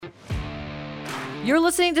You're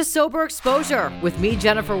listening to Sober Exposure with me,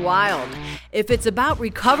 Jennifer Wild. If it's about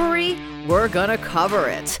recovery, we're gonna cover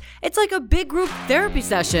it. It's like a big group therapy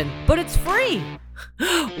session, but it's free.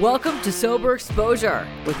 Welcome to Sober Exposure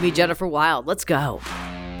with me, Jennifer Wild. Let's go.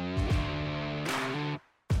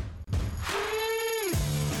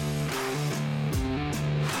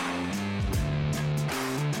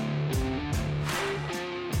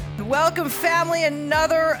 Welcome, family.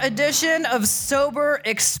 Another edition of Sober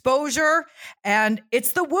Exposure, and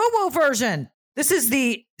it's the woo-woo version. This is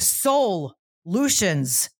the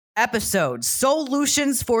Soul-lutions episode,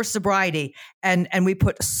 Soul-lutions for sobriety, and we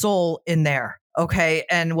put soul in there, okay?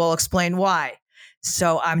 And we'll explain why.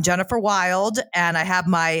 So I'm Jennifer Wild, and I have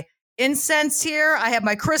my incense here. I have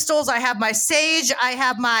my crystals. I have my sage. I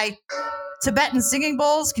have my Tibetan singing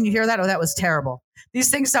bowls. Can you hear that? Oh, that was terrible. These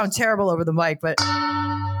things sound terrible over the mic, but...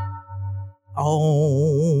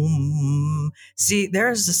 See,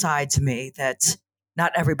 there's a side to me that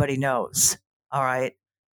not everybody knows. All right.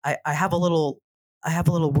 I have a little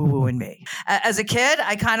woo-woo in me. As a kid,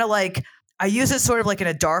 I use it sort of like in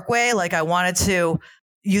a dark way. Like I wanted to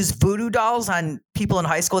use voodoo dolls on people in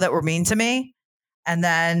high school that were mean to me. And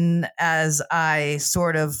then as I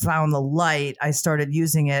sort of found the light, I started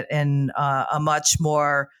using it in a much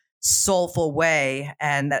more soulful way.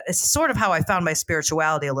 And it's sort of how I found my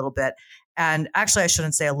spirituality a little bit. And actually, I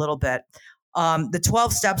shouldn't say a little bit. The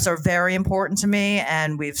 12 steps are very important to me,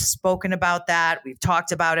 and we've spoken about that. We've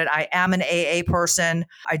talked about it. I am an AA person.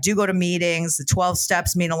 I do go to meetings. The 12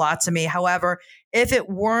 steps mean a lot to me. However, if it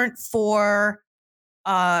weren't for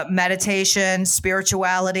meditation,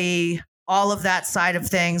 spirituality, all of that side of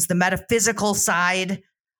things, the metaphysical side,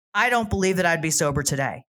 I don't believe that I'd be sober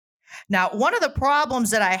today. Now, one of the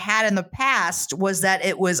problems that I had in the past was that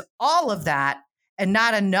it was all of that and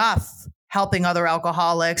not enough helping other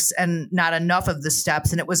alcoholics and not enough of the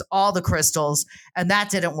steps. And it was all the crystals, and that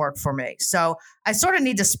didn't work for me. So I sort of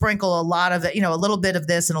need to sprinkle a lot of it, a little bit of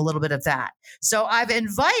this and a little bit of that. So I've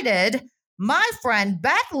invited my friend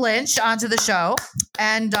Beth Lynch onto the show.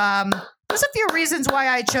 And there's a few reasons why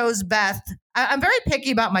I chose Beth. I'm very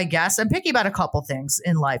picky about my guests. I'm picky about a couple things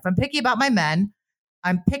in life. I'm picky about my men.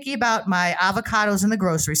 I'm picky about my avocados in the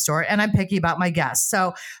grocery store, and I'm picky about my guests.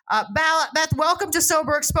 So, Beth, welcome to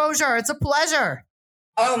Sober Exposure. It's a pleasure.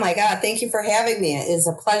 Oh my God. Thank you for having me. It's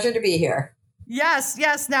a pleasure to be here.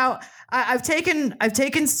 Yes. Now, I've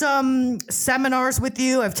taken some seminars with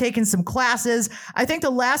you. I've taken some classes. I think the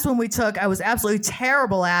last one we took, I was absolutely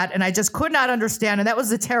terrible at, and I just could not understand. And that was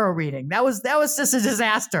the tarot reading. That was just a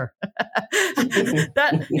disaster.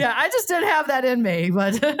 I just didn't have that in me.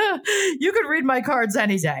 But you could read my cards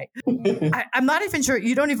any day. I'm not even sure.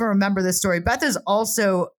 You don't even remember this story. Beth is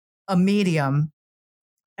also a medium.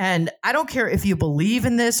 And I don't care if you believe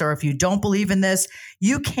in this or if you don't believe in this,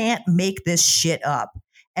 you can't make this shit up.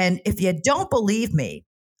 And if you don't believe me,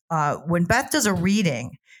 when Beth does a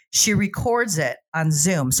reading, she records it on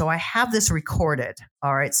Zoom. So I have this recorded.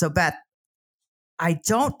 All right. So Beth, I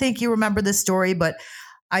don't think you remember this story, but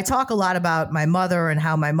I talk a lot about my mother and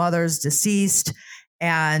how my mother's deceased.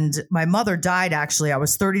 And my mother died, actually. I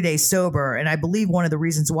was 30 days sober. And I believe one of the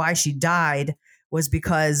reasons why she died was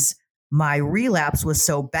because my relapse was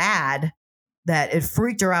so bad that it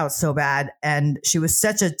freaked her out so bad. And she was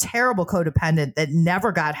such a terrible codependent that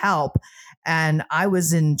never got help. And I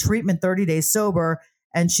was in treatment 30 days sober,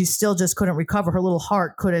 and she still just couldn't recover. Her little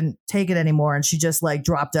heart couldn't take it anymore. And she just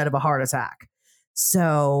dropped out of a heart attack.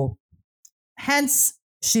 So hence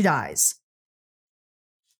she dies.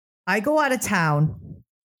 I go out of town,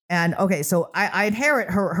 and okay, so I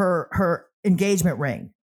inherit her engagement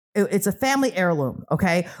ring. It's a family heirloom.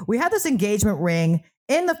 Okay. We had this engagement ring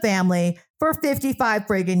in the family for 55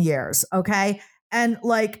 friggin' years. Okay. And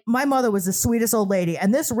my mother was the sweetest old lady.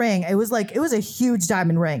 And this ring, it was a huge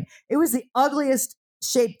diamond ring. It was the ugliest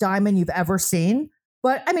shaped diamond you've ever seen.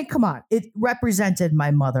 But I mean, come on. It represented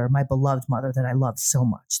my mother, my beloved mother that I loved so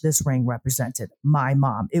much. This ring represented my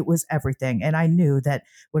mom. It was everything. And I knew that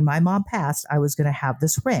when my mom passed, I was going to have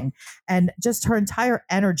this ring. And just her entire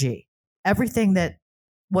energy, everything that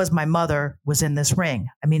was my mother was in this ring.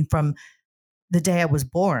 I mean, from the day I was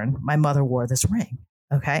born, my mother wore this ring.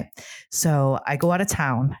 Okay. So I go out of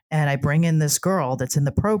town and I bring in this girl that's in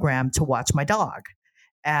the program to watch my dog,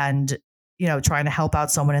 and, trying to help out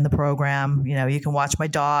someone in the program. You can watch my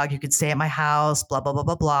dog, you can stay at my house, blah, blah, blah,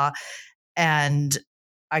 blah, blah. And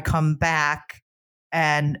I come back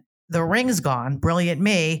and the ring's gone. Brilliant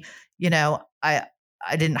me.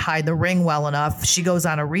 I didn't hide the ring well enough. She goes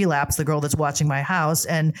on a relapse, the girl that's watching my house,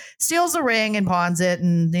 and steals the ring and pawns it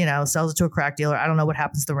and, sells it to a crack dealer. I don't know what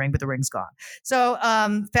happens to the ring, but the ring's gone. So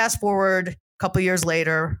fast forward couple years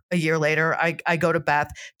later, a year later, I go to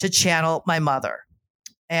Beth to channel my mother.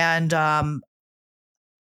 And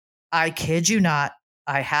I kid you not,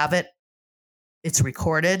 I have it. It's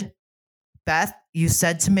recorded. Beth, you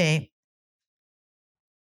said to me,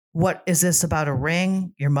 what is this about a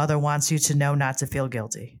ring? Your mother wants you to know not to feel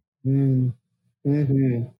guilty.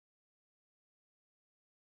 Mm-hmm.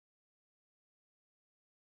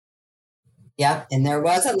 Yep. And there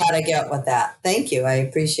was a lot of guilt with that. Thank you. I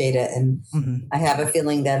appreciate it. And I have a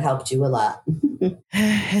feeling that helped you a lot.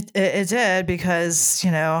 It did, because,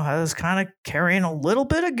 I was kind of carrying a little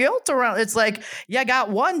bit of guilt around. It's like, you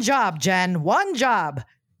got one job, Jen, one job,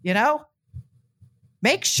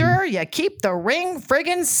 make sure you keep the ring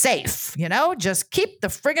friggin' safe, just keep the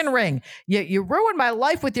friggin' ring. You ruined my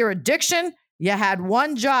life with your addiction. You had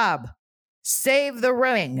one job. Save the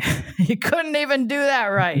ring. You couldn't even do that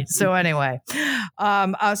right. So anyway, so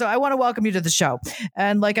I want to welcome you to the show.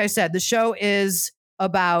 And like I said, the show is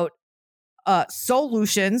about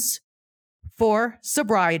solutions for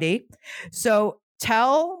sobriety. So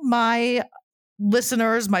tell my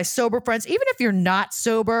listeners, my sober friends, even if you're not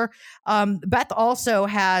sober, Beth also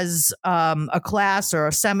has a class or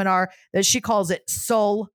a seminar that she calls it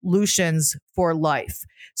Solutions for Life.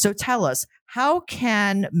 So tell us, how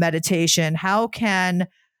can meditation, how can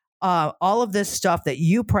all of this stuff that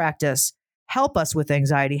you practice help us with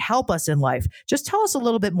anxiety, help us in life? Just tell us a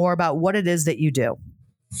little bit more about what it is that you do.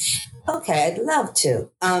 Okay, I'd love to.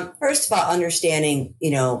 First of all, understanding,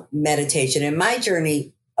 meditation and my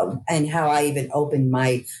journey and how I even opened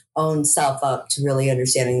my own self up to really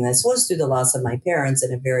understanding this was through the loss of my parents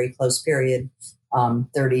in a very close period,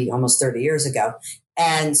 almost 30 years ago.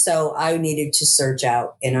 And so I needed to search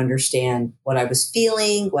out and understand what I was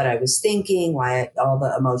feeling, what I was thinking, all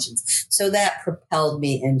the emotions. So that propelled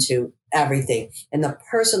me into everything. And the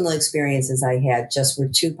personal experiences I had just were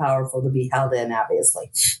too powerful to be held in, obviously.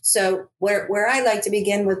 So where I like to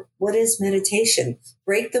begin with, what is meditation?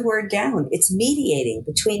 Break the word down. It's mediating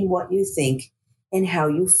between what you think and how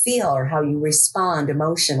you feel or how you respond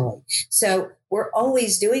emotionally. So we're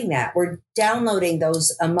always doing that. We're downloading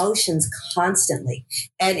those emotions constantly.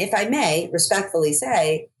 And if I may respectfully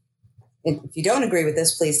say, if you don't agree with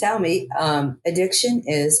this, please tell me, addiction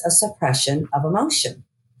is a suppression of emotion.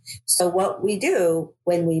 So what we do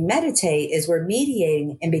when we meditate is we're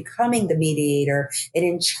mediating and becoming the mediator and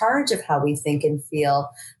in charge of how we think and feel.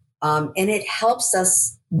 And it helps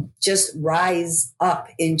us just rise up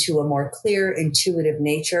into a more clear, intuitive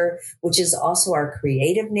nature, which is also our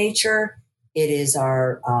creative nature. It is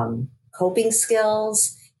our coping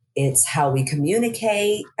skills. It's how we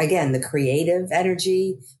communicate. Again, the creative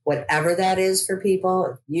energy, whatever that is for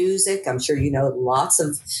people, music. I'm sure you know lots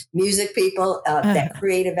of music people. That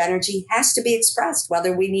creative energy has to be expressed,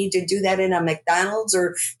 whether we need to do that in a McDonald's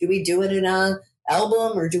or do we do it in a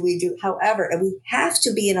album or do we do however. And we have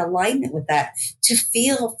to be in alignment with that to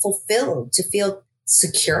feel fulfilled, to feel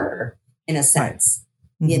secure in a sense,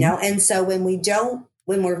 right. And so when we're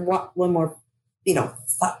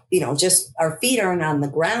just our feet aren't on the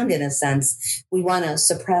ground in a sense, we want to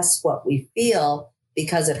suppress what we feel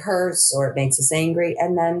because it hurts or it makes us angry.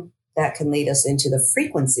 And then that can lead us into the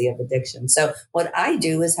frequency of addiction. So what I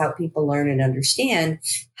do is help people learn and understand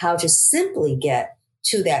how to simply get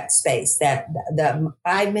to that space, that the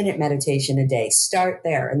 5-minute meditation a day, start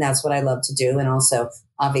there. And that's what I love to do. And also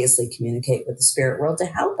obviously communicate with the spirit world to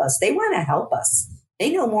help us. They want to help us.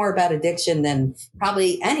 They know more about addiction than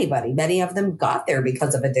probably anybody. Many of them got there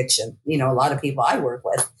because of addiction. A lot of people I work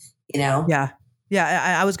with, Yeah.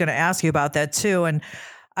 Yeah. I was going to ask you about that too. And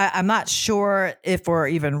I'm not sure if we're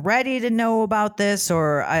even ready to know about this,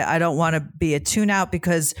 or I don't want to be a tune out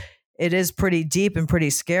because it is pretty deep and pretty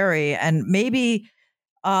scary. And maybe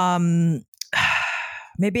I'll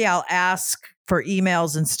ask for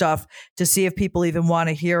emails and stuff to see if people even want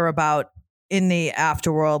to hear about in the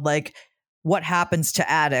afterworld, like what happens to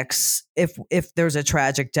addicts if there's a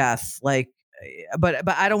tragic death, but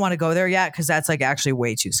I don't want to go there yet because that's like actually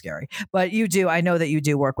way too scary. But I know that you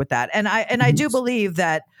do work with that. And I do believe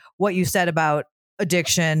that what you said about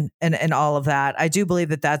addiction and all of that, I do believe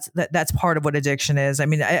that's part of what addiction is. I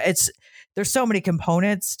mean, there's so many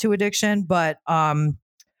components to addiction, but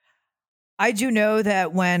I do know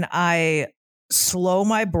that when I slow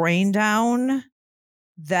my brain down,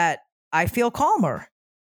 that I feel calmer.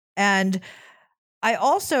 And I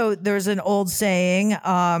also, there's an old saying,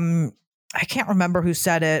 I can't remember who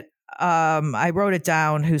said it. I wrote it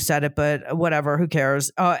down who said it, but whatever, who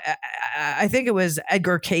cares? I think it was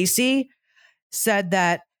Edgar Cayce said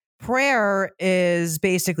that prayer is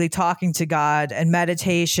basically talking to God and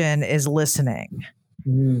meditation is listening.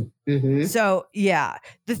 Mm-hmm. So yeah,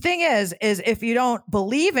 the thing is if you don't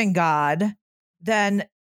believe in God, then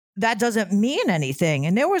that doesn't mean anything.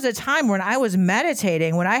 And there was a time when I was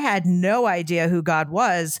meditating when I had no idea who God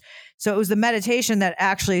was. So it was the meditation that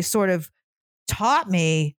actually sort of taught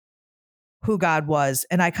me who God was.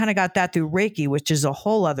 And I kind of got that through Reiki, which is a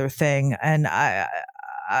whole other thing. And I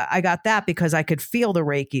got that because I could feel the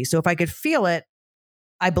Reiki. So if I could feel it,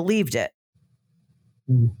 I believed it.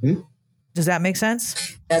 Mm-hmm. Does that make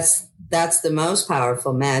sense? That's the most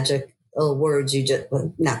powerful magic words you just,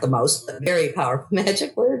 well, not the most, but very powerful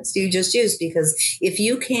magic words you just used. Because if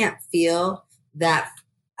you can't feel that,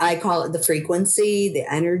 I call it the frequency,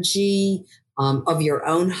 the energy of your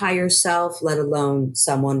own higher self, let alone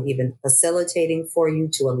someone even facilitating for you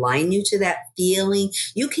to align you to that feeling,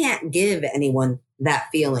 you can't give anyone that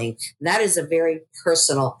feeling. That is a very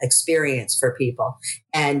personal experience for people.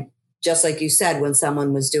 And just like you said, when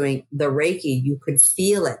someone was doing the Reiki, you could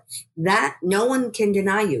feel it. That no one can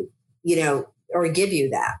deny you, or give you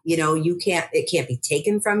that. It can't be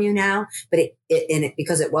taken from you now, but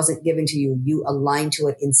because it wasn't given to you, you align to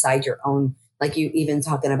it inside your own, like you even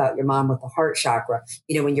talking about your mom with the heart chakra.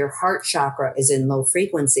 When your heart chakra is in low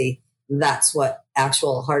frequency, that's what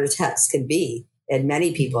actual heart attacks can be. And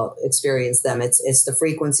many people experience them. It's the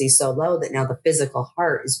frequency so low that now the physical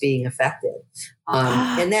heart is being affected.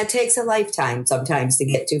 And that takes a lifetime sometimes to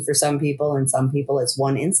get to for some people. And some people it's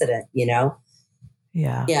one incident,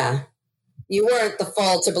 Yeah. Yeah. You weren't the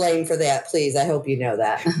fault to blame for that. Please. I hope you know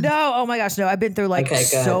that. No. Oh my gosh. No, I've been through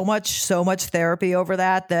so much therapy over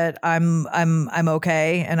that I'm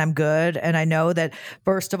okay and I'm good. And I know that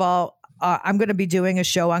first of all, I'm going to be doing a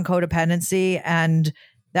show on codependency, and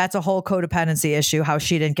that's a whole codependency issue, how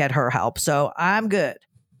she didn't get her help. So I'm good.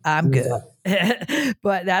 But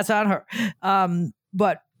that's on her.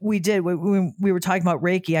 But we were talking about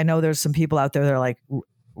Reiki. I know there's some people out there that are like,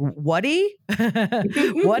 Whatty?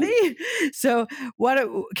 So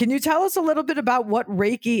can you tell us a little bit about what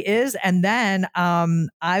Reiki is? And then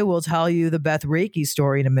I will tell you the Beth Reiki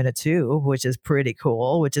story in a minute too, which is pretty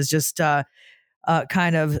cool, which is just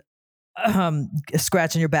kind of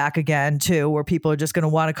scratching your back again too, where people are just going to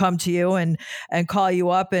want to come to you and call you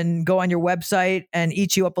up and go on your website and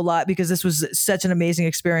eat you up a lot, because this was such an amazing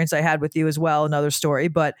experience I had with you as well. Another story.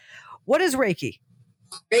 But what is Reiki?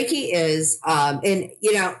 Reiki is, I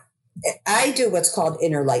do what's called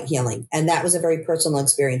inner light healing. And that was a very personal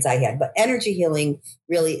experience I had. But energy healing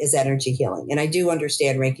really is energy healing. And I do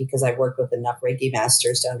understand Reiki because I've worked with enough Reiki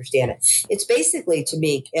masters to understand it. It's basically, to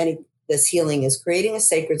me, this healing is creating a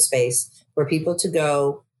sacred space for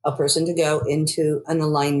a person to go into an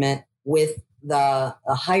alignment with a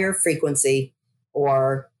higher frequency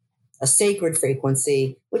or a sacred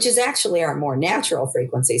frequency, which is actually our more natural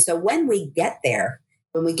frequency. So when we get there,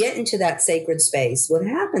 when we get into that sacred space, what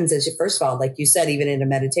happens is, first of all, like you said, even in a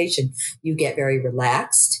meditation, you get very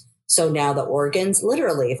relaxed. So now the organs,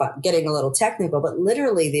 literally, if I'm getting a little technical, but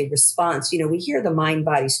literally the response, we hear the mind,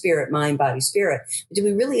 body, spirit, but do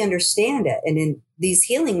we really understand it? And in these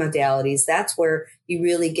healing modalities, that's where you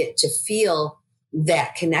really get to feel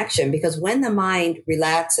that connection, because when the mind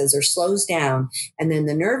relaxes or slows down, and then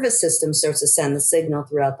the nervous system starts to send the signal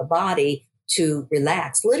throughout the body to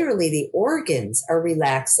relax, literally the organs are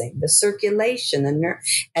relaxing, the circulation, the nerve,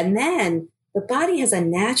 and then the body has a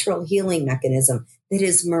natural healing mechanism that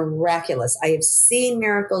is miraculous. I have seen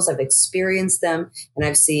miracles, I've experienced them, and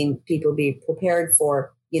I've seen people be prepared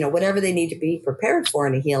for, whatever they need to be prepared for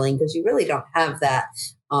in a healing, because you really don't have that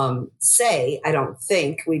I don't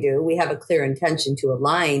think we do. We have a clear intention to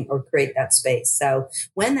align or create that space. So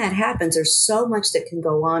when that happens, there's so much that can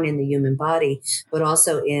go on in the human body, but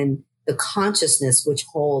also in the consciousness, which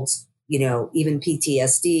holds, even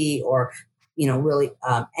PTSD or, really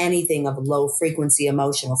anything of low frequency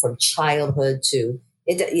emotional from childhood to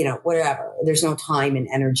it, whatever. There's no time and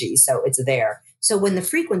energy. So it's there. So when the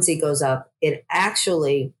frequency goes up, it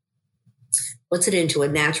actually puts it into a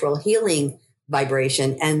natural healing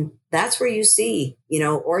vibration. And that's where you see,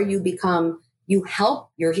 or you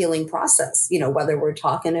help your healing process, whether we're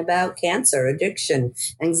talking about cancer, addiction,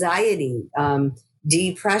 anxiety,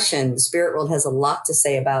 depression. The spirit world has a lot to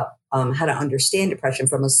say about how to understand depression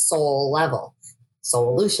from a soul level,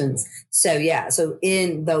 solutions. So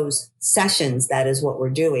in those sessions, that is what we're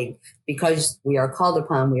doing, because we are called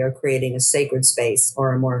upon, we are creating a sacred space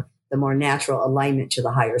or the more natural alignment to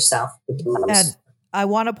the higher self. And I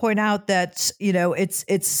want to point out that,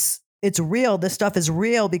 it's real. This stuff is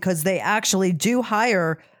real, because they actually do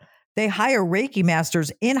hire Reiki masters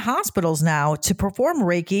in hospitals now to perform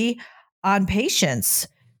Reiki on patients.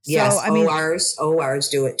 Yes, I mean, ORs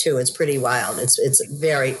do it too. It's pretty wild. It's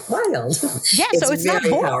very wild. yeah, so it's not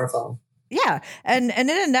very boring. powerful. Yeah. And in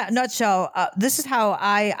a nutshell, this is how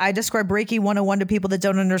I describe Reiki 101 to people that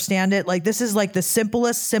don't understand it. Like, this is like the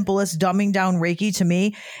simplest dumbing down Reiki to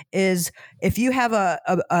me is if you have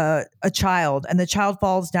a child and the child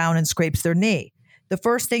falls down and scrapes their knee, the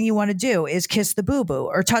first thing you want to do is kiss the boo-boo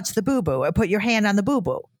or touch the boo-boo or put your hand on the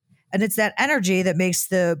boo-boo. And it's that energy that makes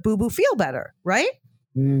the boo-boo feel better, right?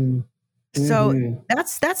 Mm-hmm. So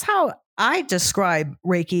that's how I describe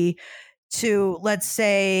Reiki to, let's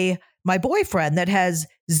say, my boyfriend that has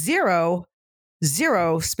zero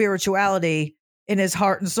spirituality in his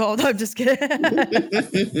heart and soul. I'm just kidding. Yeah,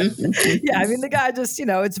 I mean, the guy just,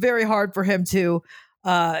 it's very hard for him to,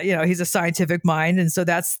 he's a scientific mind. And so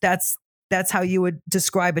that's how you would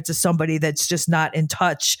describe it to somebody that's just not in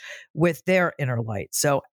touch with their inner light.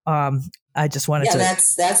 So I just wanted to.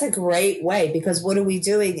 That's a great way, because what are we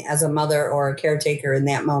doing as a mother or a caretaker in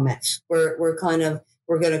that moment? We're going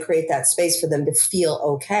to create that space for them to feel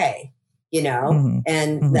okay,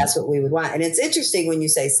 and that's what we would want. And it's interesting when you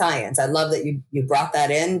say science. I love that you brought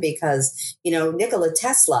that in, because, Nikola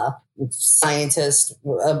Tesla, scientist,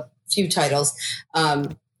 a few titles,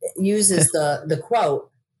 uses the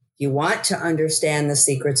quote, "You want to understand the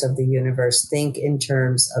secrets of the universe, think in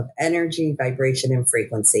terms of energy, vibration, and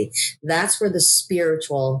frequency." That's where the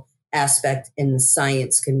spiritual aspect in the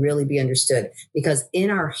science can really be understood, because in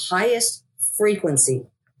our highest frequency,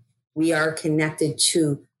 we are connected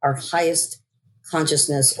to our highest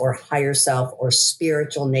consciousness or higher self or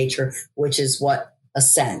spiritual nature, which is what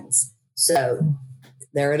ascends. So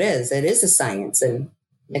there it is. It is a science. And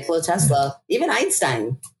Nikola Tesla, even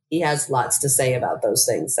Einstein, he has lots to say about those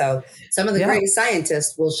things. So some of the greatest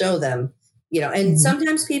scientists will show them, and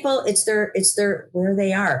sometimes people, it's their where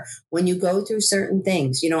they are. When you go through certain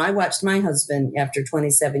things, I watched my husband after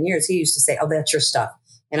 27 years, he used to say, "Oh, that's your stuff."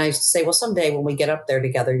 And I used to say, well, someday when we get up there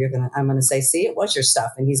together, I'm going to say, "See, it was your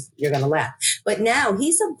stuff." And you're going to laugh. But now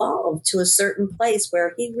he's evolved to a certain place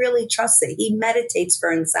where he really trusts it. He meditates for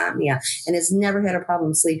insomnia and has never had a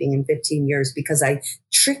problem sleeping in 15 years, because I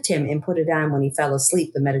tricked him and put it on when he fell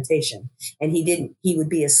asleep, the meditation. And he would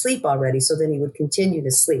be asleep already. So then he would continue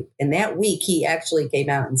to sleep. And that week he actually came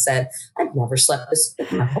out and said, "I've never slept this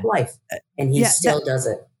in my whole life." And he still does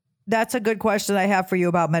it. That's a good question I have for you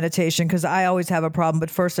about meditation, because I always have a problem.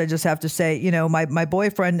 But first, I just have to say, my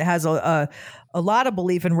boyfriend has a lot of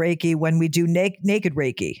belief in Reiki when we do naked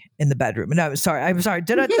Reiki in the bedroom. No, I'm sorry.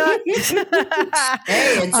 Did I?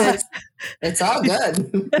 Hey, it's all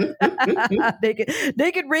good.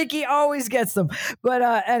 naked Reiki always gets them. But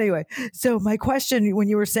anyway, so my question, when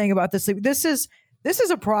you were saying about this, this is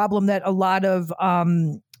a problem that a lot of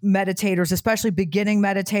meditators, especially beginning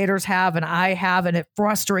meditators, have, and I have, and it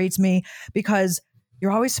frustrates me, because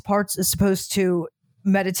you're always supposed to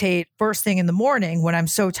meditate first thing in the morning when I'm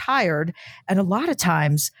so tired. And a lot of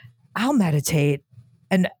times I'll meditate,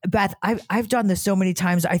 and Beth, I've done this so many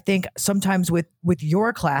times. I think sometimes with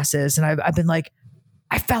your classes, and I've been like,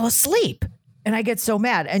 I fell asleep, and I get so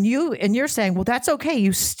mad. And you're saying, well, that's okay.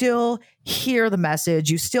 You still hear the message.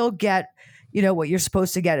 You still get what you're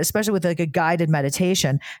supposed to get, especially with like a guided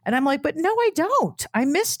meditation. And I'm like, but no, I don't. I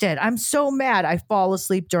missed it. I'm so mad. I fall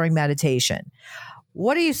asleep during meditation.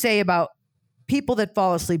 What do you say about people that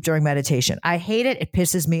fall asleep during meditation? I hate it. It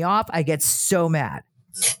pisses me off. I get so mad.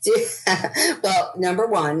 Well, number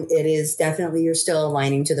one, it is definitely, you're still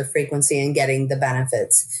aligning to the frequency and getting the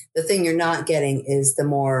benefits. The thing you're not getting is the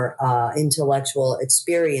more intellectual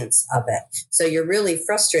experience of it. So you're really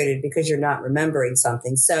frustrated because you're not remembering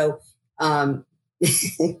something. So do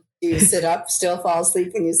you sit up, still fall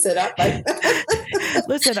asleep when you sit up?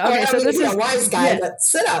 Listen, okay, so this is a wise guy, but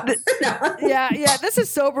sit up. Yeah, this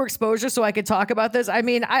is sober exposure, so I could talk about this. I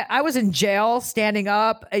mean, I was in jail standing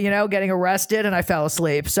up, getting arrested, and I fell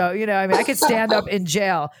asleep. So, I could stand up in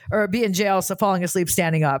jail, or be in jail, so falling asleep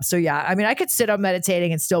standing up. So yeah, I could sit up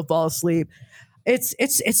meditating and still fall asleep.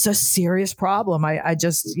 It's a serious problem. I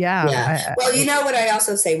just. Well, you know what I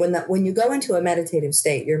also say, when you go into a meditative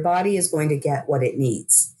state, your body is going to get what it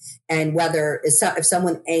needs. And whether if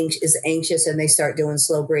someone is anxious and they start doing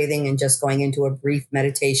slow breathing and just going into a brief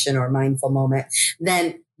meditation or mindful moment,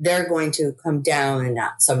 then they're going to come down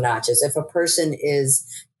some notches. If a person is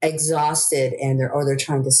exhausted and they're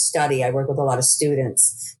trying to study, I work with a lot of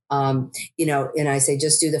students. And I say,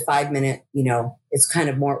 just do the 5 minute, it's kind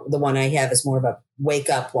of more, the one I have is more of a wake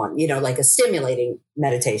up one, like a stimulating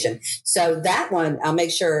meditation. So that one, I'll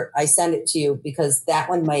make sure I send it to you, because that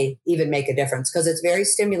one might even make a difference, because it's very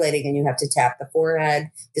stimulating, and you have to tap the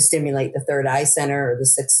forehead to stimulate the third eye center, or the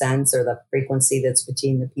sixth sense, or the frequency that's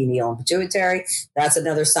between the pineal and pituitary. That's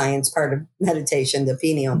another science part of meditation. The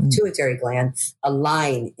pineal and pituitary gland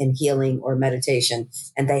align in healing or meditation,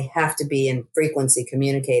 and they have to be in frequency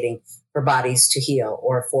communicating for bodies to heal,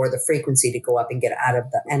 or for the frequency to go up and get out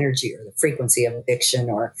of the energy or the frequency of addiction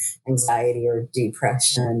or anxiety or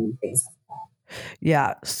depression, things like that.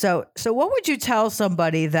 Yeah. So what would you tell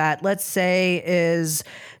somebody that, let's say, is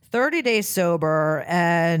 30 days sober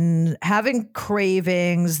and having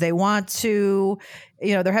cravings? They want to,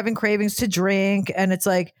 they're having cravings to drink, and it's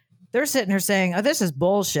like, they're sitting here saying, oh, this is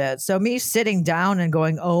bullshit. So me sitting down and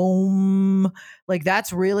going, like,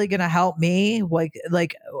 that's really going to help me.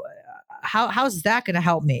 Like, how's that going to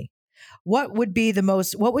help me? What would be the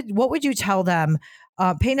most, what would you tell them?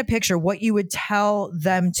 Paint a picture, what you would tell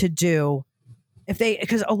them to do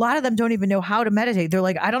because a lot of them don't even know how to meditate. They're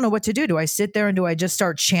like, I don't know what to do. Do I sit there and do I just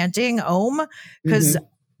start chanting Om? Because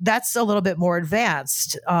that's a little bit more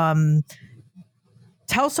advanced.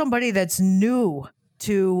 Tell somebody that's new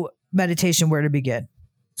to meditation where to begin.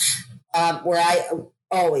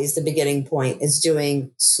 The beginning point is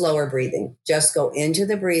doing slower breathing. Just go into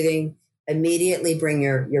the breathing, immediately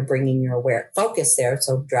you're bringing your focus there.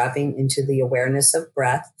 So dropping into the awareness of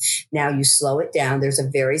breath. Now you slow it down. There's a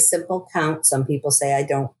very simple count. Some people say, I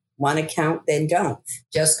don't want to count, then don't.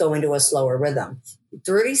 Just go into a slower rhythm.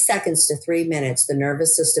 30 seconds to 3 minutes, the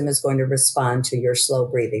nervous system is going to respond to your slow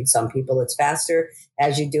breathing. Some people it's faster.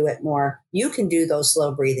 As you do it more, you can do those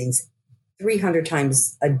slow breathings 300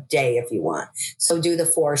 times a day if you want. So do the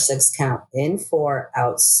 4-6 count. In 4,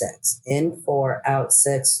 out 6. In 4, out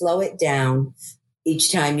 6. Slow it down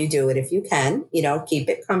each time you do it if you can. Keep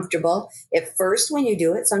it comfortable. At first, when you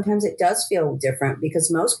do it, sometimes it does feel different,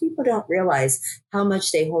 because most people don't realize how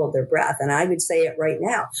much they hold their breath. And I would say it right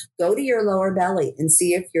now. Go to your lower belly and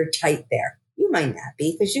see if you're tight there. You might not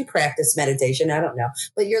be, because you practice meditation. I don't know.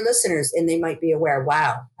 But your listeners, and they might be aware,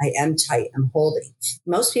 wow, I am tight. I'm holding.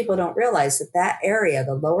 Most people don't realize that area,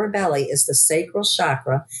 the lower belly, is the sacral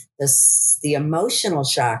chakra, the emotional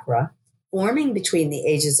chakra, forming between the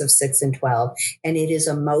ages of 6 and 12. And it is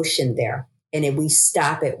emotion there. And if we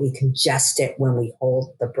stop it, we congest it when we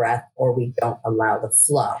hold the breath or we don't allow the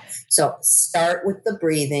flow. So start with the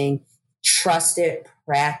breathing, trust it,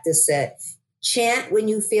 practice it, chant when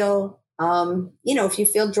you feel if you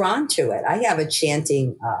feel drawn to it. I have a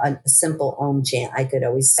chanting, a simple Om chant. I could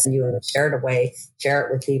always send you and share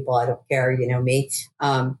it with people. I don't care, me.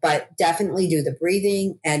 But definitely do the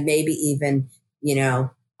breathing, and maybe even,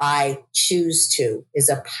 I choose to is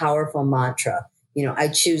a powerful mantra. I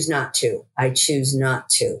choose not to. I choose not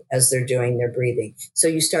to, as they're doing their breathing. So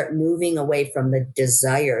you start moving away from the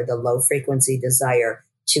desire, the low frequency desire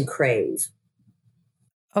to crave.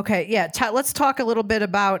 Okay. Yeah. Let's talk a little bit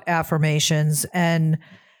about affirmations and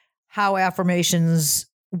how affirmations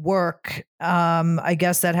work. I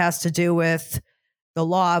guess that has to do with the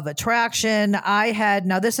law of attraction.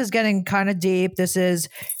 Now this is getting kind of deep. This is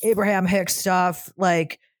Abraham Hicks stuff.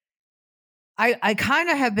 Like, I kind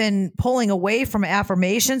of have been pulling away from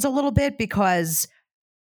affirmations a little bit, because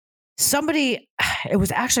it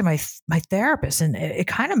was actually my therapist, and it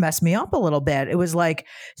kind of messed me up a little bit. It was like,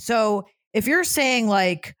 so if you're saying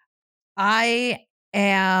like, I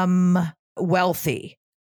am wealthy,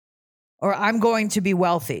 or I'm going to be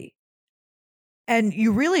wealthy, and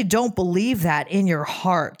you really don't believe that in your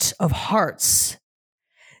heart of hearts,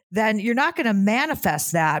 then you're not going to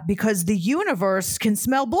manifest that, because the universe can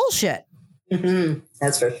smell bullshit. Mm-hmm.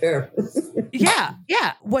 That's for sure. Yeah.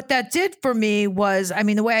 What that did for me was,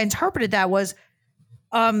 the way I interpreted that was,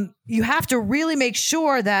 you have to really make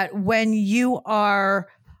sure that when you are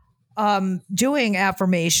doing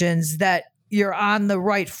affirmations, that you're on the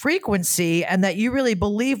right frequency and that you really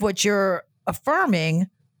believe what you're affirming.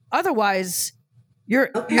 Otherwise, you're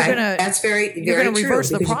gonna reverse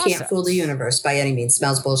the process. You can't fool the universe by any means.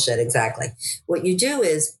 Smells bullshit. Exactly. What you do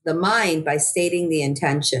is the mind, by stating the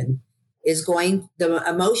intention, the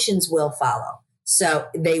emotions will follow. So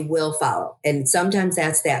they will follow. And sometimes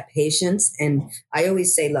that's that patience. And I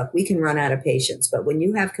always say, look, we can run out of patience, but when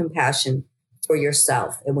you have compassion for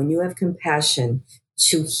yourself, and when you have compassion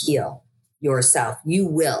to heal yourself, you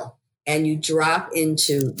will. And you drop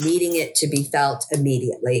into needing it to be felt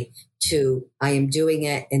immediately to, I am doing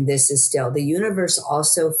it, and this is still. The universe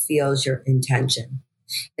also feels your intention.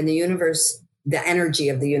 And the universe, the energy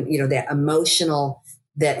of that emotional,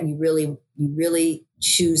 that you really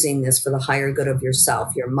choosing this for the higher good of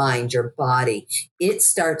yourself, your mind, your body, it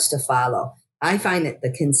starts to follow. I find that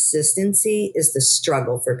the consistency is the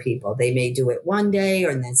struggle for people. They may do it one day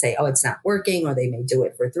and then say, oh, it's not working, or they may do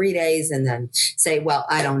it for 3 days and then say, well,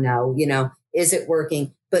 I don't know, is it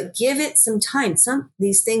working? But give it some time. Some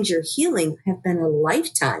these things you're healing have been a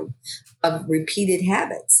lifetime of repeated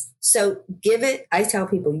habits. So give it, I tell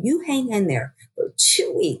people, you hang in there for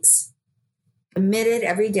 2 weeks, committed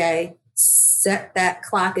every day, set that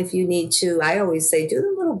clock if you need to. I always say, do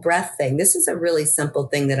the little breath thing. This is a really simple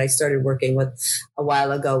thing that I started working with a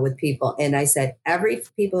while ago with people. And I said,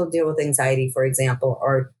 people deal with anxiety, for example,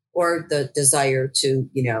 or the desire to,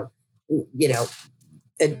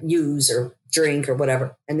 use or drink or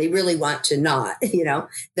whatever, and they really want to not,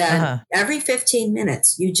 then every 15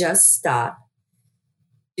 minutes, you just stop,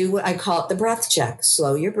 do what I call it the breath check,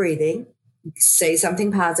 slow your breathing, say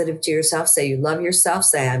something positive to yourself, say you love yourself,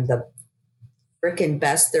 say I'm the freaking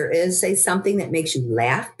best there is, say something that makes you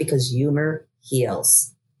laugh, because humor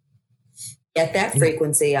heals. Get that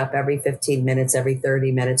frequency up every 15 minutes, every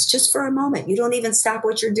 30 minutes, just for a moment. You don't even stop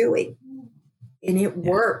what you're doing. And it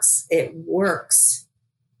works. It works.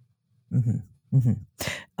 Mm-hmm.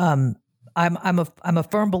 Mm-hmm. I'm a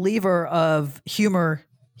firm believer of humor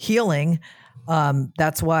healing.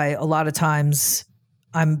 That's why a lot of times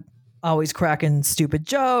I'm always cracking stupid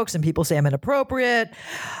jokes and people say I'm inappropriate.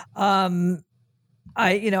 I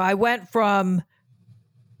went from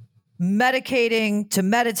medicating to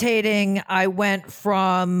meditating. I went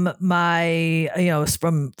from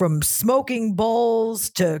from smoking bowls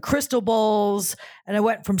to crystal bowls, and I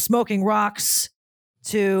went from smoking rocks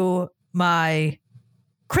to my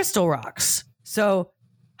crystal rocks. So,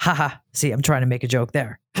 see, I'm trying to make a joke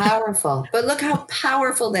there. Powerful. But look how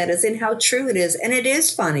powerful that is and how true it is. And it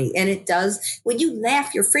is funny. And it does, when you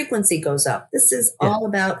laugh, your frequency goes up. This is all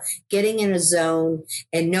about getting in a zone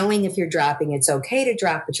and knowing if you're dropping, it's okay to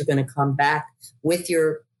drop, but you're going to come back with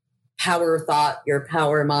your power thought, your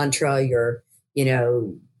power mantra, your,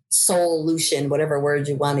 solution, whatever word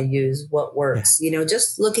you want to use, what works.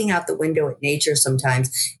 Just looking out the window at nature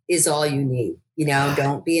sometimes is all you need.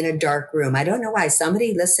 Don't be in a dark room. I don't know why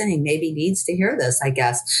somebody listening maybe needs to hear this, I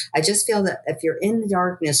guess. I just feel that if you're in the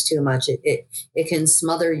darkness too much, it can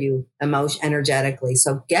smother you energetically.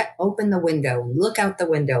 So open the window and look out the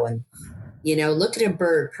window and, look at a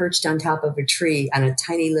bird perched on top of a tree on a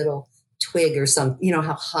tiny little twig or something,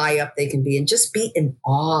 how high up they can be, and just be in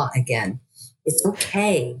awe again. It's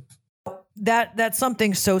okay. That's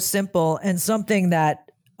something so simple, and something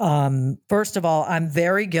that, first of all, I'm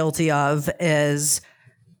very guilty of is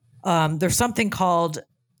there's something called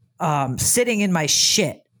sitting in my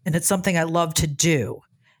shit, and it's something I love to do.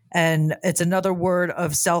 And it's another word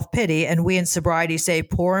of self-pity. And we in sobriety say,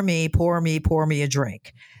 pour me a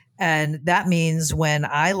drink. And that means when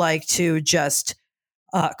I like to just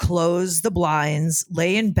close the blinds,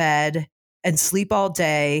 lay in bed and sleep all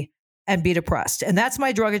day and be depressed. And that's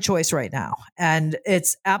my drug of choice right now. And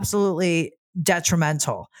it's absolutely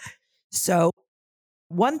detrimental. So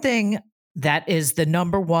one thing that is the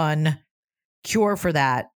number one cure for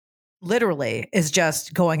that, literally, is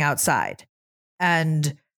just going outside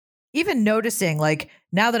and even noticing, like,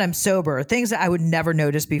 now that I'm sober, things that I would never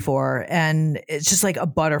notice before. And it's just like a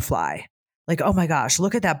butterfly. Like, oh my gosh,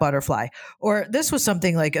 look at that butterfly. Or this was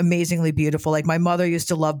something like amazingly beautiful. Like, my mother used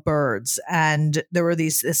to love birds, and there were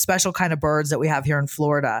this special kind of birds that we have here in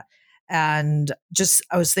Florida. And just,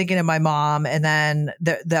 I was thinking of my mom, and then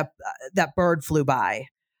that bird flew by.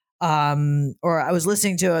 Or I was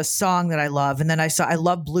listening to a song that I love, and then I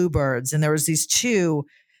love bluebirds, and there was these two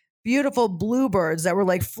beautiful bluebirds that were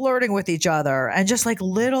like flirting with each other, and just like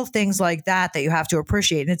little things like that you have to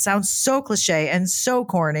appreciate. And it sounds so cliche and so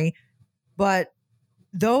corny, but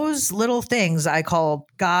those little things I call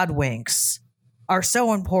God winks are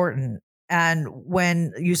so important. And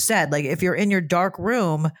when you said, like, if you're in your dark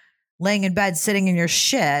room, laying in bed, sitting in your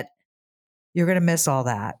shit, you're going to miss all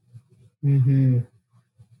that. Mm-hmm.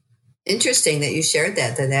 Interesting that you shared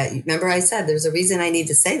that. Remember, I said there's a reason I need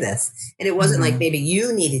to say this, and it wasn't like maybe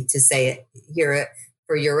you needed to hear it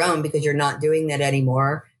for your own, because you're not doing that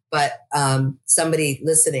anymore. But somebody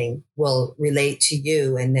listening will relate to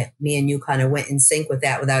you, and that me and you kind of went in sync with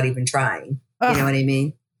that without even trying. You know what I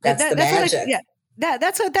mean? That's the magic.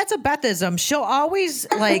 That's a Bethism. She'll always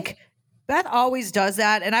Beth always does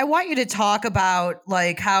that. And I want you to talk about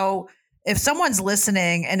like how, if someone's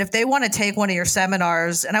listening and if they want to take one of your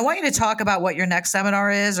seminars, and I want you to talk about what your next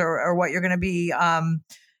seminar is, or what you're going to be,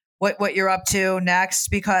 what you're up to next,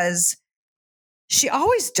 because she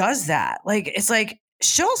always does that. Like, it's like,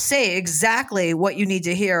 she'll say exactly what you need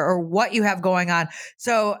to hear or what you have going on.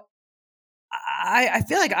 So I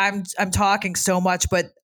feel like I'm talking so much, but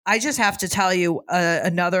I just have to tell you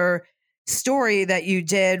another story that you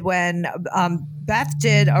did when Beth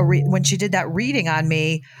did when she did that reading on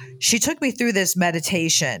me. She took me through this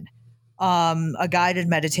meditation, a guided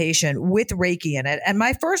meditation with Reiki in it. And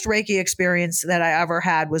my first Reiki experience that I ever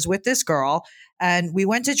had was with this girl, and we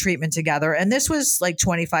went to treatment together. And this was like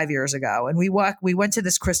 25 years ago. And we went to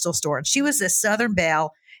this crystal store, and she was this Southern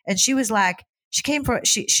Belle, and she was like,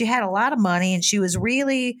 she had a lot of money, and she was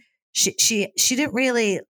really, she didn't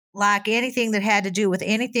really like anything that had to do with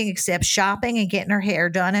anything except shopping and getting her hair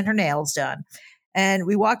done and her nails done. And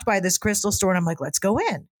we walked by this crystal store, and I'm like, let's go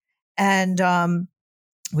in. And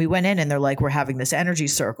we went in, and they're like, we're having this energy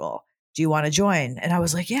circle. Do you want to join? And I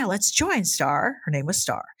was like, yeah, let's join, Star. Her name was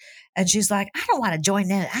Star. And she's like, I don't want to join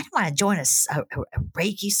that. I don't want to join a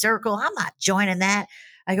Reiki circle. I'm not joining that.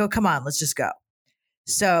 I go, come on, let's just go.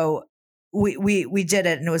 So we did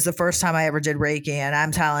it, and it was the first time I ever did Reiki. And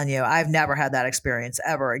I'm telling you, I've never had that experience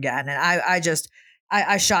ever again. And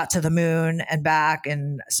I shot to the moon and back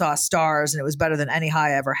and saw stars, and it was better than any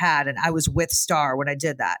high I ever had. And I was with Star when I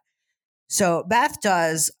did that. So Beth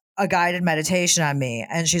does a guided meditation on me,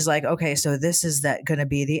 and she's like, okay, so this is going to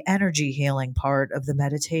be the energy healing part of the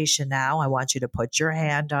meditation. Now I want you to put your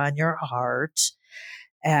hand on your heart,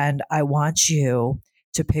 and I want you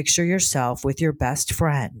to picture yourself with your best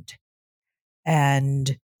friend,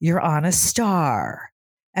 and you're on a star.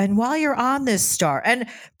 And while you're on this star, and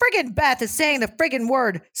friggin' Beth is saying the friggin'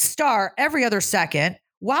 word star every other second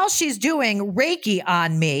while she's doing Reiki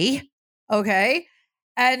on me. Okay.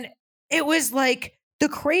 And it was like the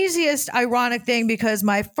craziest ironic thing, because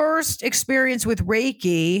my first experience with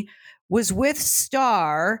Reiki was with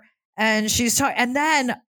Star, and she's talking, and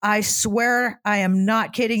then I swear I am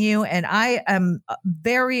not kidding you. And I am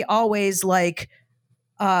very always like,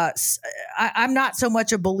 I'm not so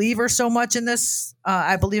much a believer so much in this.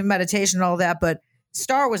 I believe in meditation and all that, but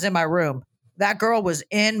Star was in my room. That girl was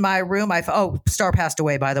in my room. Star passed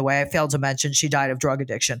away, by the way. I failed to mention she died of drug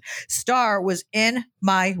addiction. Star was in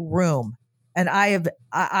my room, and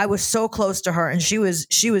I was so close to her, and she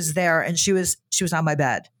was there, and she was on my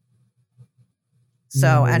bed.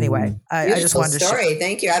 So anyway, I just wanted to share.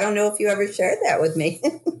 Thank you. I don't know if you ever shared that with me.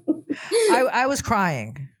 I was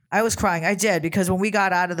crying. I did, because when we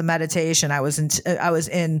got out of the meditation, I was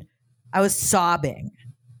sobbing.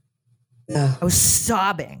 I was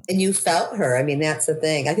sobbing. And you felt her. I mean, that's the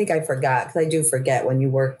thing. I think I forgot, because I do forget when you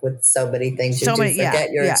work with so many things. You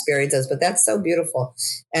forget your experiences, but that's so beautiful.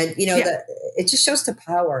 And, that it just shows the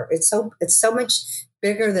power. It's so much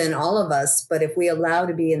bigger than all of us. But if we allow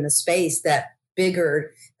to be in the space, that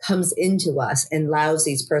bigger comes into us and allows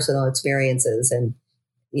these personal experiences. And,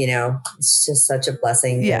 it's just such a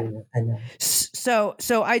blessing. Yeah.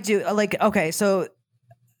 So I do okay. So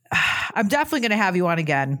I'm definitely going to have you on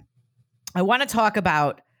again. I want to talk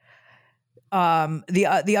about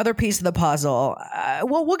the other piece of the puzzle.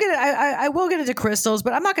 We'll get it. I will get into crystals,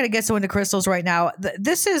 but I'm not going to get so into crystals right now.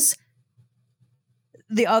 This is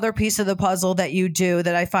the other piece of the puzzle that you do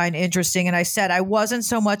that I find interesting. And I said I wasn't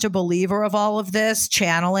so much a believer of all of this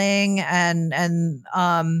channeling and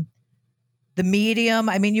the medium.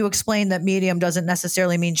 I mean, you explained that medium doesn't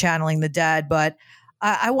necessarily mean channeling the dead, but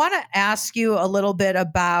I want to ask you a little bit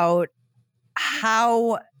about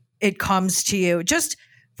how it comes to you, just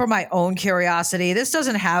for my own curiosity. This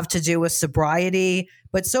doesn't have to do with sobriety,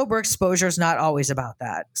 but sober exposure is not always about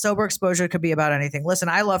that. Sober exposure could be about anything. Listen,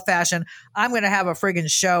 I love fashion. I'm going to have a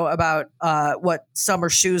friggin' show about what summer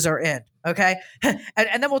shoes are in. Okay. and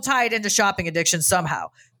then we'll tie it into shopping addiction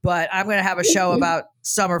somehow, but I'm going to have a show about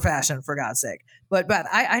summer fashion, for God's sake. But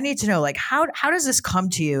I need to know, like, how does this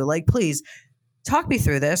come to you? Like, please talk me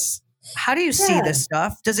through this. How do you see this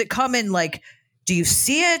stuff? Does it come in like, do you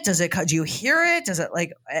see it? Do you hear it? Does it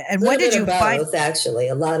like, and when did you find, actually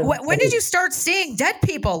a lot of, when did you start seeing dead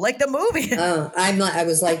people like the movie? I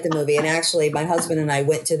was like the movie. And actually my husband and I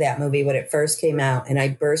went to that movie when it first came out, and I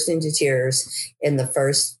burst into tears in the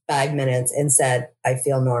first 5 minutes and said, I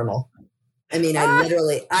feel normal. I mean,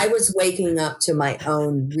 I was waking up to my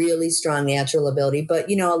own really strong natural ability, but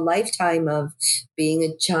a lifetime of being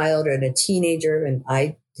a child and a teenager. And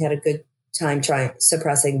I had a good time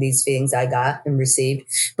suppressing these feelings I got and received,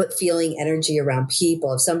 but feeling energy around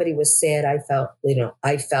people. If somebody was sad, I felt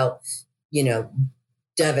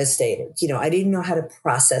devastated. I didn't know how to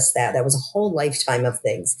process that. That was a whole lifetime of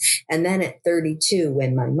things. And then at 32,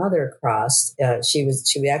 when my mother crossed, she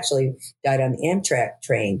actually died on the Amtrak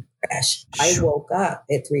train crash. I woke up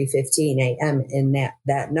at 3:15 a.m. in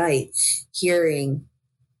that night, hearing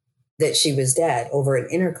that she was dead over an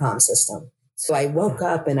intercom system. So I woke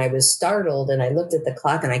up and I was startled, and I looked at the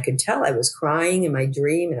clock, and I could tell I was crying in my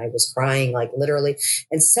dream, and I was crying like literally.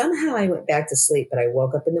 And somehow I went back to sleep, but I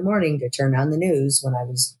woke up in the morning to turn on the news when I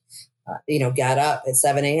was got up at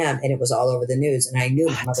 7 a.m. and it was all over the news, and I knew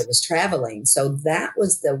my mother was traveling. So that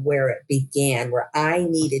was where it began, where I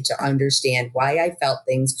needed to understand why I felt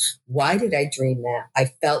things. Why did I dream that?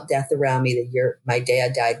 I felt death around me the year my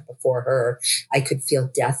dad died before her. I could feel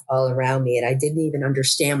death all around me, and I didn't even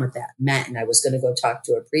understand what that meant. And I was going to go talk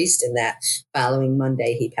to a priest, and that following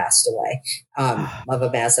Monday, he passed away of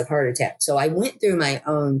a massive heart attack. So I went through my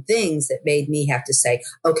own things that made me have to say,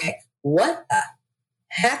 okay, what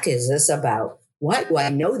heck is this about? Why do I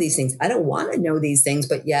know these things? I don't want to know these things,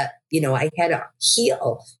 but yet, I had to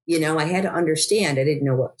heal. I had to understand. I didn't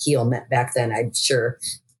know what heal meant back then, I'm sure.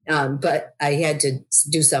 But I had to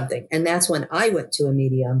do something. And that's when I went to a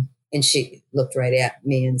medium, and she looked right at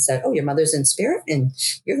me and said, oh, your mother's in spirit, and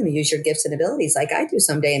you're going to use your gifts and abilities like I do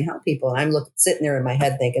someday and help people. And I'm sitting there in my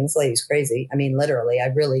head thinking, this lady's crazy. I mean, literally, I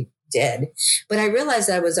really did. But I realized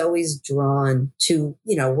I was always drawn to,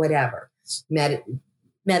 whatever,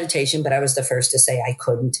 meditation, but I was the first to say I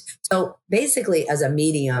couldn't. So basically, as a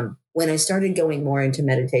medium, when I started going more into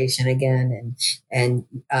meditation again and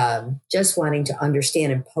just wanting to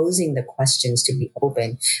understand and posing the questions to be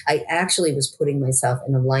open, I actually was putting myself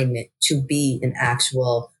in alignment to be an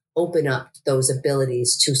actual open up those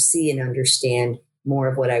abilities to see and understand more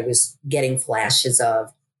of what I was getting flashes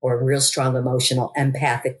of, or real strong emotional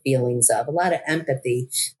empathic feelings of. A lot of empathy.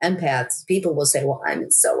 Empaths, people will say, well, I'm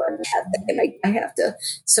so empathic and I have to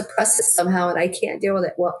suppress it somehow and I can't deal with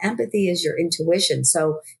it. Well, empathy is your intuition.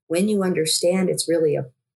 So when you understand it's really a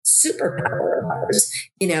superpower of ours,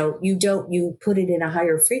 you put it in a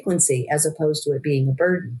higher frequency as opposed to it being a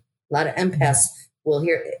burden. A lot of empaths will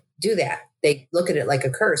do that. They look at it like a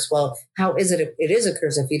curse. Well, how is it? It is a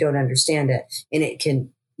curse if you don't understand it, and it can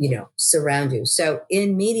surround you. So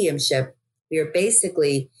in mediumship, we are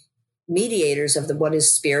basically mediators of what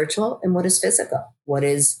is spiritual and what is physical, what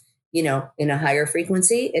is, in a higher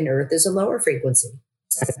frequency, and earth is a lower frequency.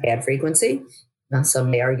 It's a bad frequency. Now, some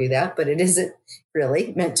may argue that, but it isn't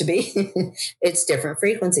really meant to be. It's different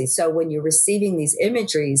frequencies. So when you're receiving these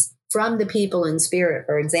imageries from the people in spirit,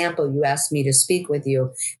 for example, you asked me to speak with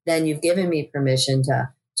you, then you've given me permission to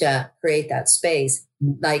create that space,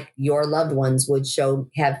 like your loved ones would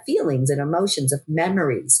have feelings and emotions of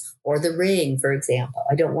memories, or the ring, for example.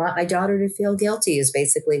 I don't want my daughter to feel guilty is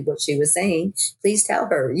basically what she was saying. Please tell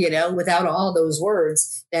her, without all those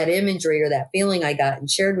words, that imagery or that feeling I got and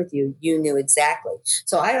shared with you, you knew exactly.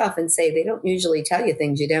 So I often say they don't usually tell you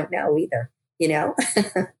things you don't know either,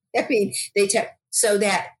 I mean, so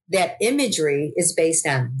that imagery is based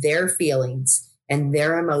on their feelings and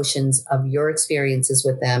their emotions of your experiences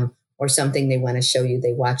with them, or something they want to show you,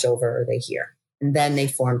 they watch over, or they hear. And then they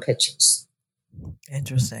form pictures.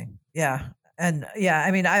 Interesting. Yeah. And yeah, I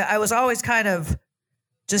mean, I was always kind of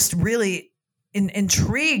just really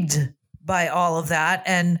intrigued by all of that.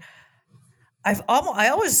 And I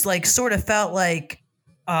always sort of felt like,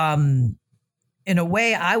 in a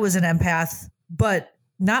way I was an empath, but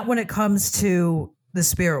not when it comes to the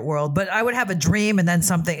spirit world. But I would have a dream, and then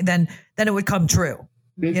something, then it would come true,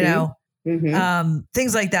 Mm-hmm.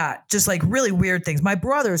 Things like that, just like really weird things. My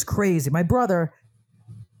brother is crazy. My brother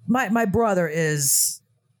is,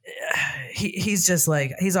 he's just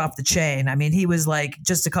like, he's off the chain. I mean, he was like,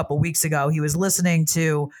 just a couple weeks ago, he was listening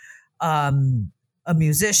to a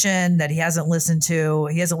musician that he hasn't listened to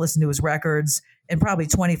his records in probably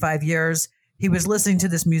 25 years. He was listening to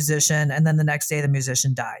this musician, and then the next day the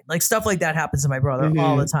musician died. Like stuff like that happens to my brother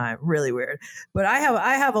all the time. Really weird. But I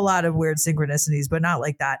have a lot of weird synchronicities, but not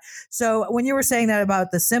like that. So when you were saying that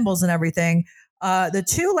about the symbols and everything, the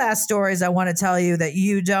two last stories I want to tell you that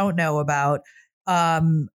you don't know about.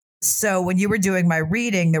 So when you were doing my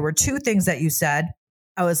reading, there were two things that you said.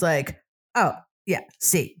 I was like, oh yeah,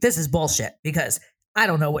 see, this is bullshit because I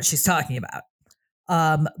don't know what she's talking about.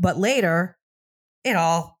 But later it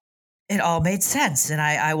all made sense. And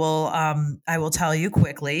I will tell you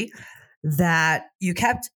quickly that you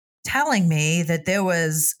kept telling me that there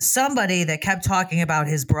was somebody that kept talking about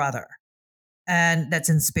his brother, and that's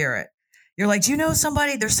in spirit. You're like, do you know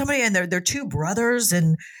somebody? There's somebody, and they're two brothers,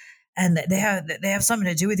 and they have something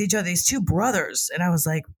to do with each other. These two brothers. And I was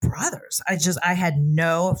like, brothers? I had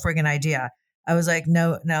no friggin' idea. I was like,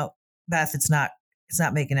 no, Beth, it's not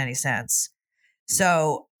making any sense.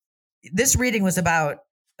 So this reading was about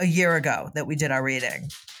a year ago that we did our reading.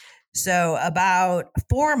 So about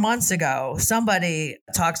 4 months ago, somebody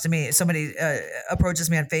approaches me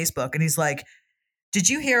on Facebook, and he's like, did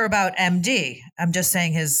you hear about MD? I'm just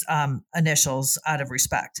saying his initials out of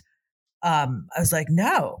respect. I was like,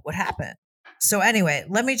 no, what happened? So anyway,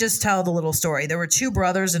 let me just tell the little story. There were two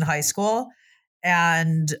brothers in high school,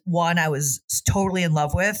 and one I was totally in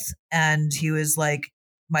love with, and he was like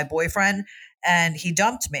my boyfriend, and he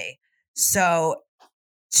dumped me. So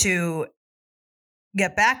to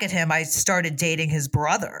get back at him, I started dating his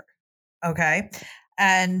brother. Okay.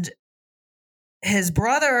 And his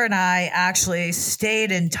brother and I actually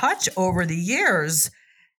stayed in touch over the years,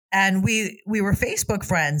 and we were Facebook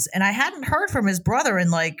friends, and I hadn't heard from his brother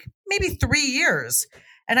in like maybe 3 years.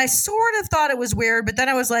 And I sort of thought it was weird, but then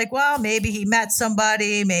I was like, well, maybe he met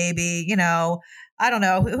somebody, maybe, I don't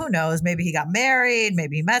know, who knows, maybe he got married,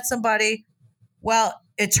 maybe he met somebody. Well,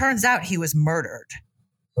 it turns out he was murdered.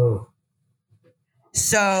 Oh.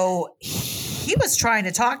 So he was trying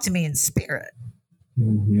to talk to me in spirit.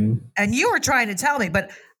 Mm-hmm. And you were trying to tell me,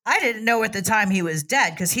 but I didn't know at the time he was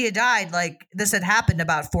dead, because he had died, like this had happened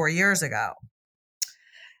about 4 years ago.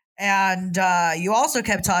 And you also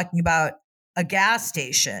kept talking about a gas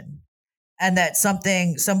station, and that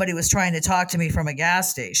somebody was trying to talk to me from a gas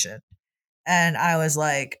station. And I was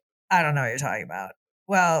like, I don't know what you're talking about.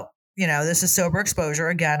 Well, this is sober exposure.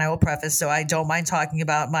 Again, I will preface, so I don't mind talking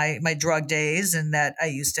about my drug days, and that I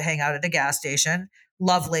used to hang out at a gas station.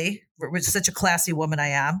 Lovely. Which such a classy woman I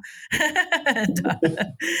am.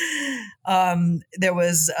 And, there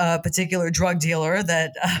was a particular drug dealer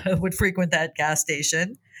that would frequent that gas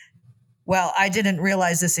station. Well, I didn't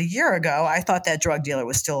realize this a year ago. I thought that drug dealer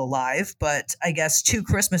was still alive, but I guess 2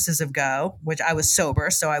 Christmases ago, which I was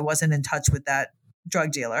sober, so I wasn't in touch with that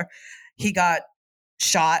drug dealer, he got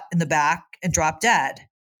shot in the back and dropped dead.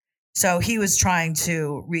 So he was trying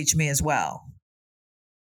to reach me as well.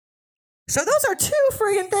 So those are 2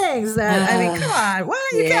 freaking things that, come on. Well,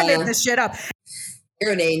 you can't make this shit up.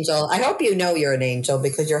 You're an angel. I hope you know you're an angel,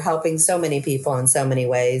 because you're helping so many people in so many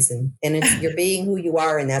ways, and you're being who you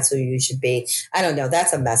are, and that's who you should be. I don't know.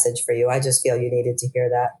 That's a message for you. I just feel you needed to hear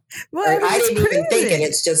that. Well, I didn't even think it.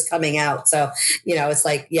 It's just coming out. So, it's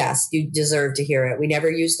like, yes, you deserve to hear it. We never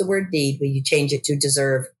use the word need. You change it to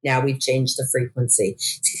deserve. Now we've changed the frequency.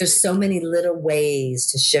 See, there's so many little ways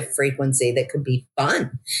to shift frequency that could be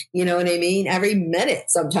fun. You know what I mean? Every minute,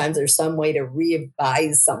 sometimes there's some way to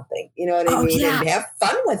revise something. You know what I mean? Yeah. And have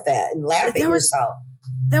fun with that and laugh at yourself.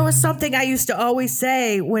 There was something I used to always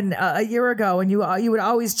say when a year ago, and you would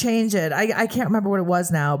always change it. I can't remember what it was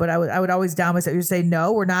now, but I would always down myself. You say,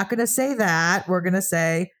 no, we're not going to say that. We're going to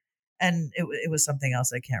say, and it was something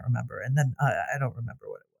else I can't remember. And then I don't remember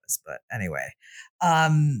what it was, but anyway.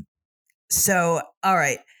 So, all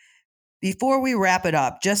right. Before we wrap it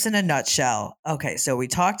up, just in a nutshell. Okay. So we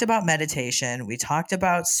talked about meditation. We talked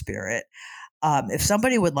about spirit. If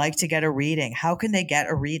somebody would like to get a reading, how can they get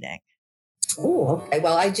a reading? Oh, okay.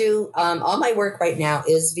 Well, I do all my work right now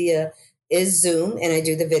is Zoom, and I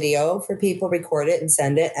do the video for people, record it and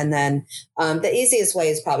send it. And then the easiest way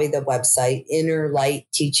is probably the website,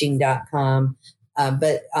 innerlightteaching.com.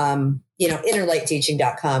 But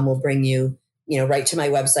innerlightteaching.com will bring you, right to my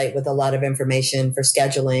website with a lot of information for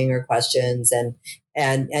scheduling or questions and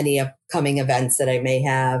any upcoming events that I may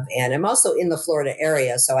have. And I'm also in the Florida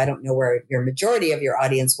area, so I don't know where your majority of your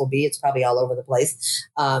audience will be. It's probably all over the place.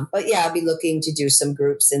 But yeah, I'll be looking to do some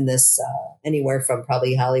groups in this, anywhere from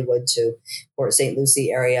probably Hollywood to Port St. Lucie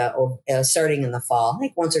area, starting in the fall,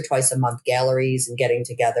 like once or twice a month, galleries and getting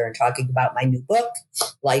together and talking about my new book,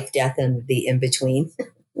 Life, Death, and the In-Between.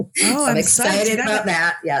 Oh, so I'm excited about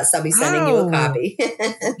that. Yes, I'll be sending you a copy.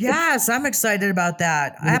 Yes, I'm excited about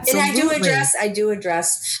that. Absolutely. And I do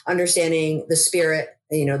address understanding the spirit,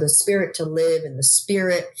 the spirit to live and the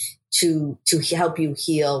spirit to help you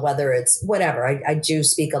heal, whether it's whatever. I do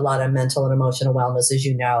speak a lot on mental and emotional wellness, as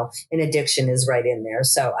you know, and addiction is right in there.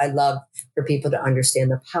 So I love for people to understand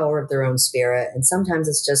the power of their own spirit. And sometimes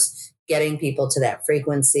it's just getting people to that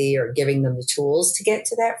frequency or giving them the tools to get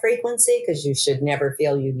to that frequency, because you should never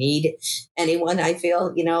feel you need anyone. I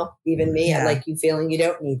feel, even me, I like you feeling you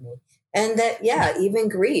don't need me. And that, even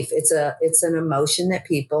grief, it's an emotion that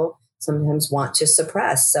people sometimes want to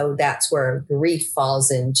suppress. So that's where grief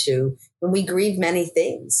falls into when we grieve many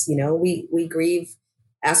things. We grieve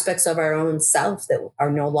aspects of our own self that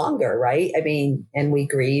are no longer, right? I mean, and we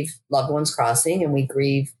grieve loved ones crossing, and we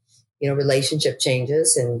grieve, relationship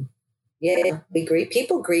changes, and we grieve.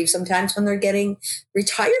 People grieve sometimes when they're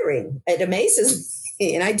retiring. It amazes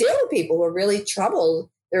me. And I deal with people who are really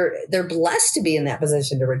troubled. They're blessed to be in that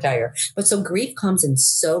position to retire. But so grief comes in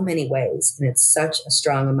so many ways, and it's such a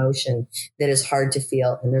strong emotion that is hard to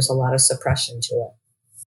feel. And there's a lot of suppression to it.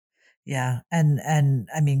 Yeah. And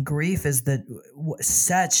I mean, grief is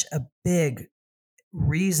such a big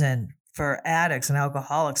reason for addicts and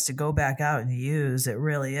alcoholics to go back out and use. It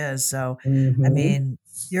really is. So, Mm-hmm. I mean,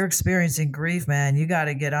 you're experiencing grief, man. You got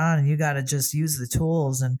to get on and you got to just use the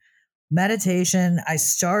tools. And meditation, I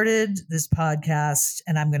started this podcast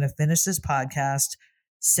and I'm going to finish this podcast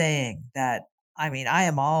saying that, I mean, I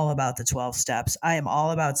am all about the 12 steps. I am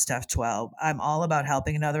all about step 12. I'm all about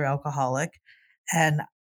helping another alcoholic. And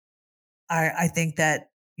I think that,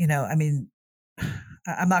 you know, I mean,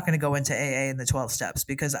 I'm not going to go into AA and the 12 steps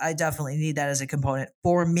because I definitely need that as a component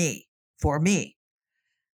for me.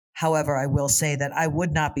 However, I will say that I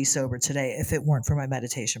would not be sober today if it weren't for my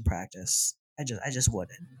meditation practice. I just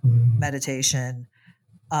wouldn't. Meditation,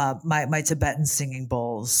 my Tibetan singing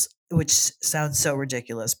bowls, which sounds so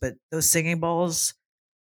ridiculous, but those singing bowls,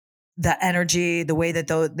 the energy, the way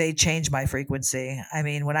that they change my frequency. I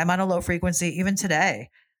mean, when I'm on a low frequency, even today,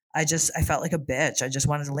 I felt like a bitch. I just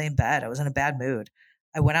wanted to lay in bed. I was in a bad mood.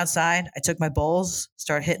 I went outside, I took my bowls,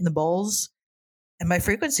 started hitting the bowls, and my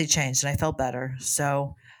frequency changed and I felt better.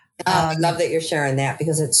 So I love that you're sharing that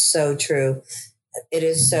because it's so true. It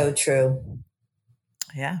is so true.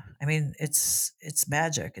 Yeah. I mean, it's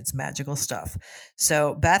magic. It's magical stuff.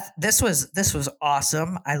 So Beth, this was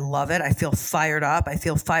awesome. I love it. I feel fired up. I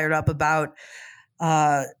feel fired up about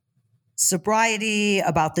sobriety,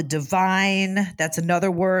 about the divine. That's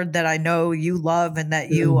another word that I know you love and that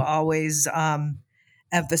you always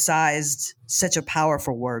emphasized. Such a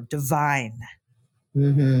powerful word, divine.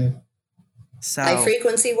 Mm-hmm. So high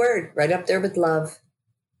frequency word, right up there with love.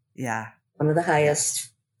 Yeah. One of the highest.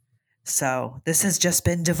 So this has just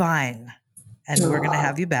been divine. And we're going to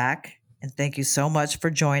have you back. And thank you so much for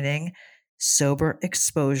joining Sober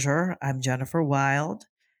Exposure. I'm Jennifer Wild.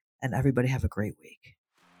 And everybody have a great week.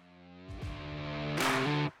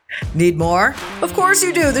 Need more? Of course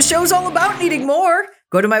you do. The show's all about needing more.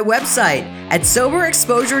 Go to my website at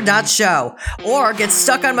soberexposure.show or get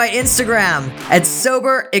stuck on my Instagram at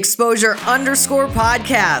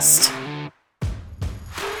soberexposure_podcast.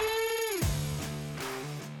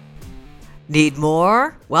 Need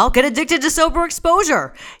more? Well, get addicted to Sober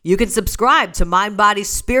Exposure. You can subscribe to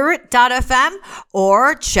mindbodyspirit.fm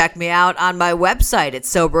or check me out on my website at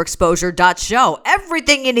soberexposure.show.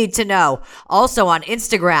 Everything you need to know. Also on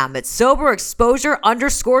Instagram at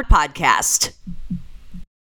soberexposure_podcast.